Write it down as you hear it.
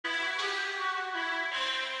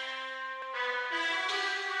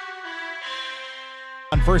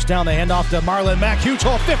on first down. They hand off to Marlon Mack. Huge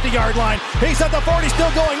hole, 50-yard line. He's at the 40,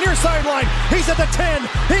 still going near sideline. He's at the 10.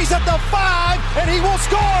 He's at the 5, and he will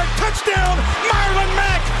score. Touchdown, Marlon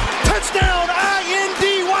Mack. Touchdown,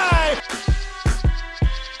 I-N-D-Y.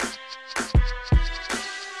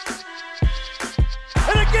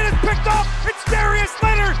 And again, it's picked off. It's Darius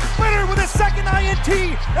Leonard. Leonard with a second INT,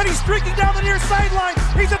 and he's streaking down the near sideline.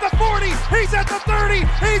 He's at the 40. He's at the 30.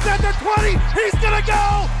 He's at the 20. He's going to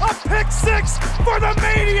go. A pick 6 for the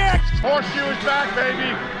Maniac. Horseshoe is back, baby.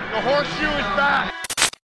 The horseshoe is back.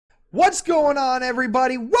 What's going on,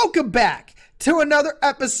 everybody? Welcome back to another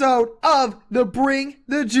episode of the Bring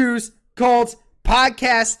the Juice Colts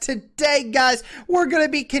podcast. Today, guys, we're going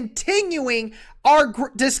to be continuing our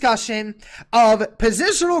discussion of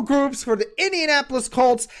positional groups for the Indianapolis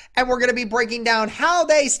Colts, and we're going to be breaking down how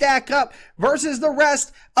they stack up versus the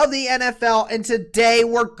rest of the NFL, and today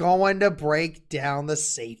we're going to break down the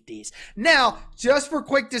safeties. Now, just for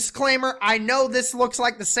quick disclaimer, I know this looks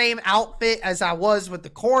like the same outfit as I was with the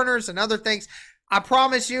corners and other things. I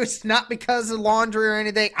promise you it's not because of laundry or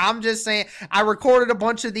anything. I'm just saying I recorded a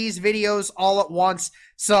bunch of these videos all at once,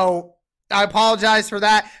 so I apologize for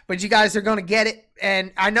that, but you guys are going to get it,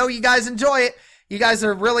 and I know you guys enjoy it. You guys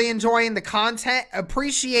are really enjoying the content.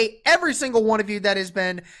 Appreciate every single one of you that has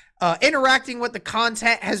been interacting with the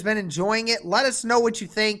content, has been enjoying it. Let us know what you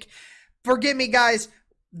think. Forgive me, guys.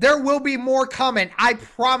 There will be more coming. I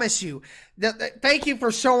promise you. Thank you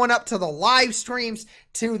for showing up to the live streams,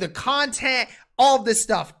 to the content, all of this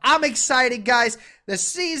stuff. I'm excited, guys. The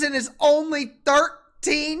season is only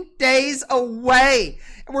 13 days away.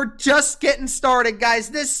 And we're just getting started, guys.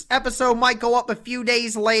 This episode might go up a few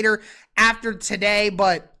days later after today,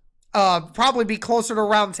 but probably be closer to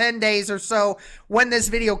around 10 days or so when this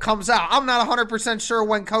video comes out. I'm not 100% sure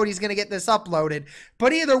when Cody's going to get this uploaded.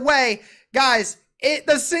 But either way, guys,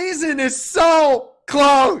 the season is so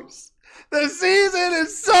close. The season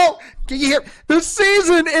is so... Can you hear? The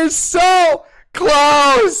season is so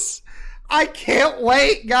close. I can't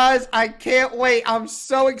wait, guys. I can't wait. I'm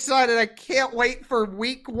so excited. I can't wait for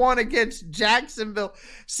week 1 against Jacksonville.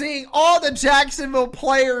 Seeing all the Jacksonville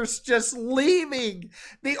players just leaving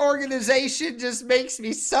the organization just makes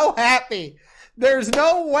me so happy. There's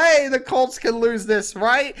no way the Colts can lose this,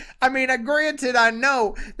 right? I mean, granted, I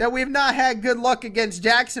know that we've not had good luck against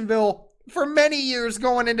Jacksonville for many years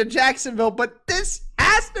going into Jacksonville, but this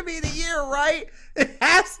has to be the year, right? It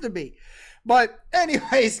has to be. But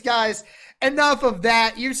anyways, guys, enough of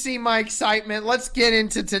that. You see my excitement. Let's get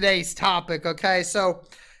into today's topic, okay? So,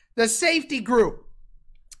 the safety group.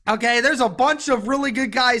 Okay, there's a bunch of really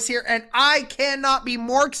good guys here, and I cannot be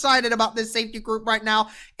more excited about this safety group right now.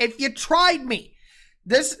 If you tried me,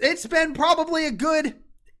 it's been probably a good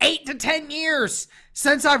 8 to 10 years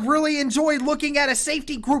since I've really enjoyed looking at a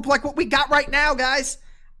safety group like what we got right now, guys.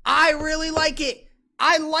 I really like it.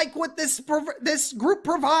 I like what this group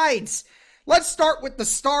provides. Let's start with the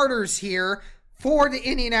starters here for the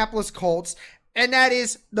Indianapolis Colts, and that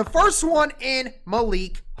is the first one in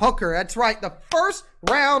Malik Hooker. That's right, the first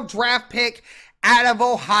round draft pick out of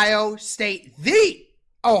Ohio State, the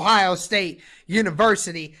Ohio State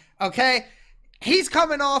University, okay? He's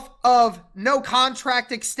coming off of no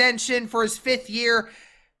contract extension for his 5th year.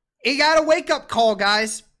 He got a wake-up call,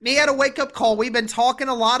 guys. He had a wake-up call. We've been talking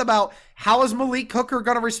a lot about how is Malik Hooker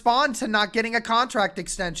going to respond to not getting a contract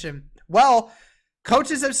extension. Well,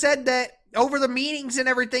 coaches have said that over the meetings and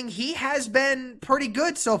everything, he has been pretty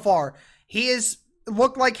good so far. He has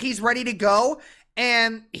looked like he's ready to go,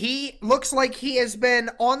 and he looks like he has been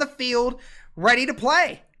on the field ready to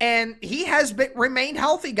play. And he has remained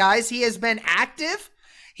healthy, guys. He has been active.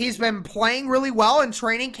 He's been playing really well in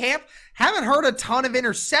training camp. Haven't heard a ton of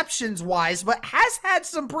interceptions-wise, but has had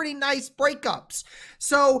some pretty nice breakups.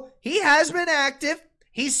 So he has been active.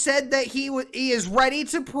 He said that he is ready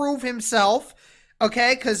to prove himself,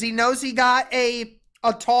 okay, because he knows he got a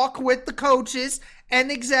talk with the coaches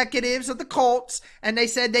and executives of the Colts, and they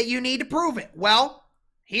said that you need to prove it. Well,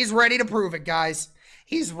 he's ready to prove it, guys.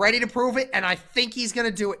 He's ready to prove it, and I think he's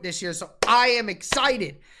going to do it this year. So I am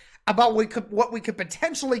excited about what we could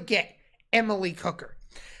potentially get in Malik Hooker.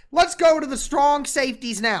 Let's go to the strong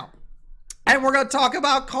safeties now, and we're going to talk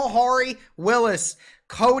about Khari Willis.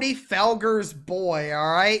 Cody Felger's boy,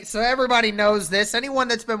 all right? So everybody knows this. Anyone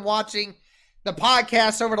that's been watching the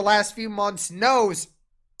podcast over the last few months knows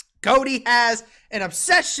Cody has an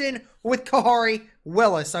obsession with Khari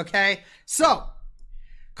Willis, okay? So,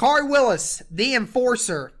 Khari Willis, the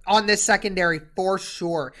enforcer on this secondary for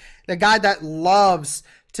sure. The guy that loves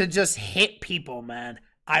to just hit people, man.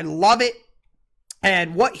 I love it.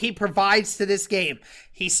 and what he provides to this game.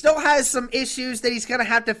 He still has some issues that he's going to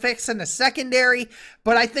have to fix in the secondary,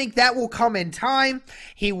 but I think that will come in time.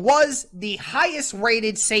 He was the highest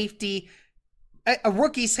rated safety, a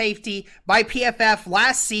rookie safety by PFF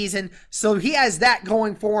last season, so he has that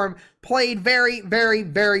going for him. Played very, very,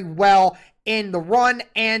 very well in the run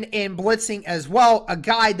and in blitzing as well. A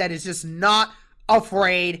guy that is just not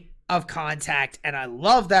afraid of contact, and I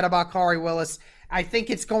love that about Khari Willis. I think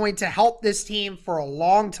it's going to help this team for a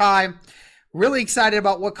long time. Really excited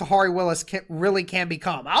about what Khari Willis really can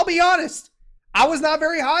become. I'll be honest, I was not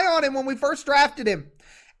very high on him when we first drafted him,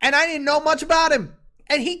 and I didn't know much about him.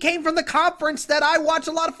 And he came from the conference that I watch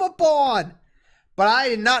a lot of football on. But I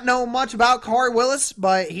did not know much about Khari Willis,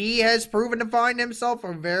 but he has proven to find himself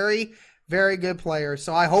a very, very good player.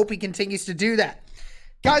 So I hope he continues to do that.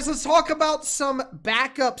 Guys, let's talk about some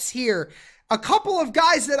backups here. A couple of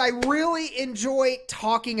guys that I really enjoy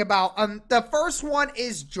talking about. The first one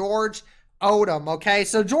is George Odom, okay?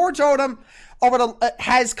 So George Odom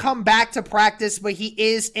has come back to practice, but he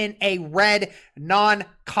is in a red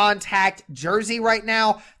non-contact jersey right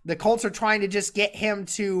now. The Colts are trying to just get him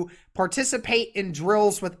to participate in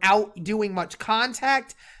drills without doing much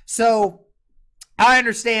contact. So I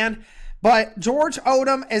understand. But George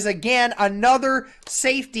Odom is, again, another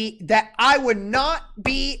safety that I would not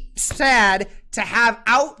be sad to have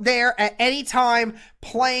out there at any time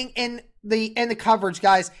playing in the coverage,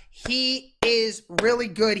 guys. He is really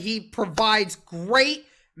good. He provides great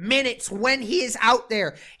minutes when he is out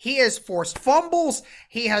there. He has forced fumbles.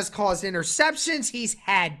 He has caused interceptions. He's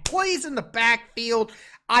had plays in the backfield.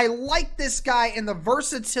 I like this guy and the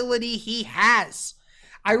versatility he has.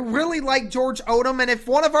 I really like George Odom, and if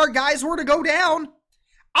one of our guys were to go down,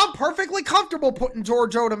 I'm perfectly comfortable putting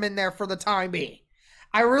George Odom in there for the time being.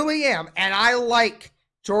 I really am, and I like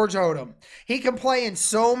George Odom. He can play in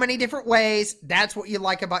so many different ways. That's what you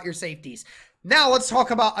like about your safeties. Now let's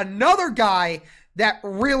talk about another guy that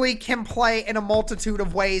really can play in a multitude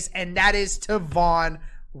of ways, and that is Tavon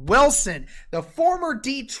Wilson, the former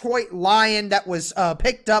Detroit Lion that was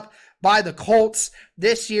picked up by the Colts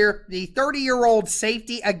this year. The 30-year-old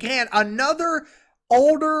safety, again, another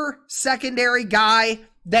older secondary guy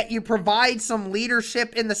that you provide some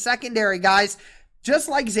leadership in the secondary, guys, just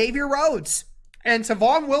like Xavier Rhodes. And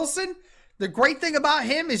Tavon Wilson, the great thing about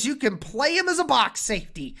him is you can play him as a box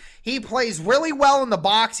safety. He plays really well in the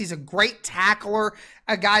box. He's a great tackler,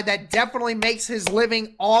 a guy that definitely makes his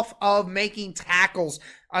living off of making tackles.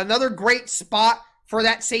 Another great spot for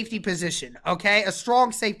that safety position, okay? A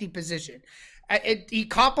strong safety position. He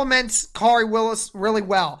complements Khari Willis really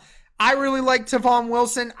well. I really like Tavon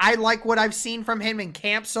Wilson. I like what I've seen from him in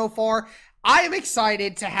camp so far. I am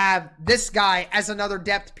excited to have this guy as another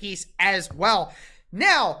depth piece as well.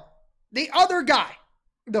 Now, the other guy,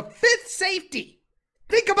 the fifth safety.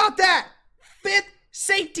 Think about that. Fifth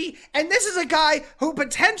safety. And this is a guy who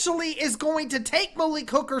potentially is going to take Malik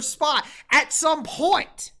Hooker's spot at some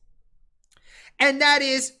point. And that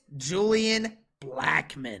is Julian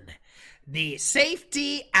Blackmon, the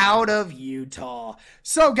safety out of Utah.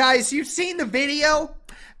 So, guys, you've seen the video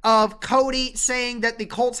of Cody saying that the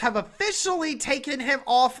Colts have officially taken him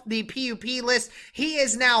off the PUP list. He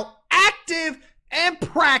is now active and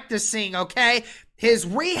practicing, okay? His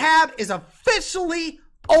rehab is officially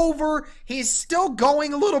over. He's still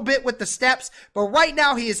going a little bit with the steps, but right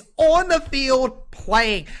now he is on the field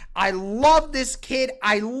playing. I love this kid.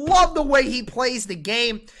 I love the way he plays the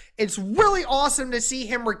game. It's really awesome to see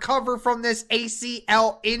him recover from this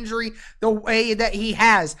ACL injury the way that he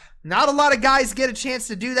has. Not a lot of guys get a chance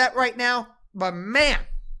to do that right now, but man,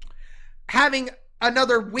 having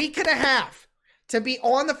another week and a half to be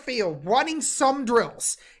on the field, running some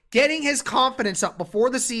drills, getting his confidence up before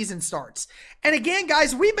the season starts. And again,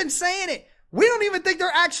 guys, we've been saying it. We don't even think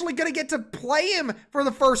they're actually going to get to play him for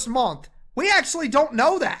the first month. We actually don't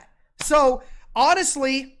know that. So,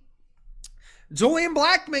 honestly, Julian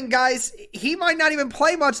Blackmon, guys, he might not even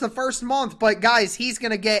play much the first month, but guys, he's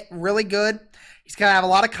going to get really good. He's going to have a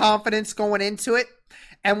lot of confidence going into it,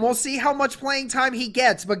 and we'll see how much playing time he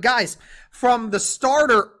gets. But guys, from the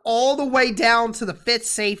starter all the way down to the fifth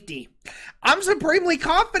safety, I'm supremely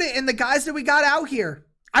confident in the guys that we got out here.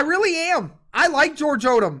 I really am. I like George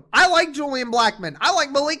Odom. I like Julian Blackmon. I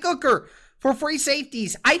like Malik Hooker for free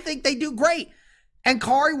safeties. I think they do great. And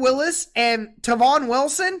Khari Willis and Tavon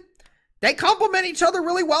Wilson, they complement each other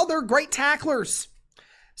really well. They're great tacklers.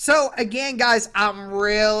 So, again, guys, I'm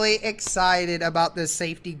really excited about this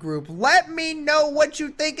safety group. Let me know what you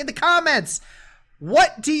think in the comments.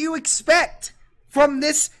 What do you expect from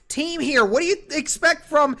this team here? What do you expect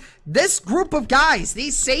from this group of guys,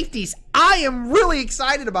 these safeties? I am really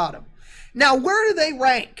excited about them. Now, where do they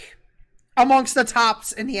rank amongst the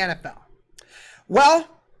tops in the NFL? Well,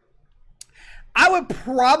 I would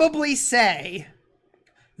probably say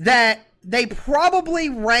that they probably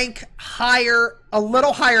rank higher, a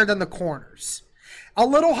little higher than the corners. A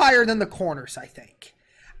little higher than the corners, I think.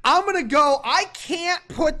 I'm going to go, I can't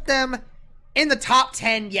put them in the top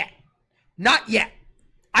 10 yet. Not yet.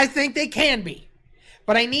 I think they can be.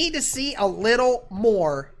 But I need to see a little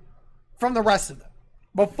more from the rest of them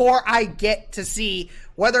before I get to see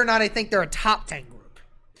whether or not I think they're a top 10 group.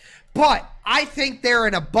 But I think they're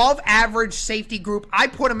an above average safety group. I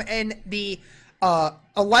put them in the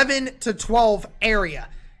 11 to 12 area.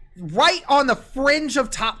 Right on the fringe of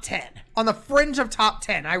top 10. On the fringe of top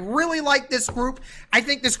 10. I really like this group. I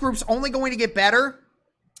think this group's only going to get better.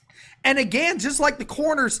 And again, just like the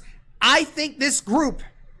corners, I think this group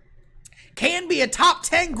can be a top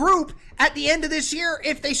 10 group at the end of this year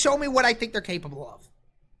if they show me what I think they're capable of.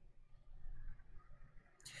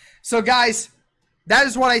 So guys, that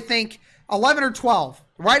is what I think. 11 or 12.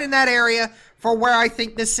 Right in that area for where I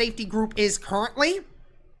think this safety group is currently.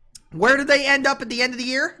 Where do they end up at the end of the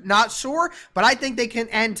year? Not sure, but I think they can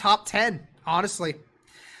end top 10, honestly.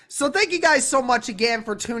 So thank you guys so much again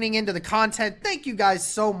for tuning into the content. Thank you guys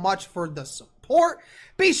so much for the support.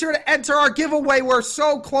 Be sure to enter our giveaway. We're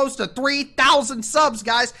so close to 3,000 subs,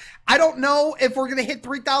 guys. I don't know if we're going to hit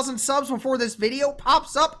 3,000 subs before this video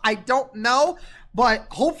pops up. I don't know, but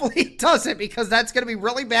hopefully it doesn't because that's going to be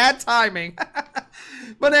really bad timing.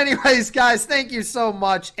 But anyways, guys, thank you so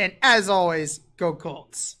much. And as always, go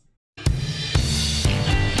Colts.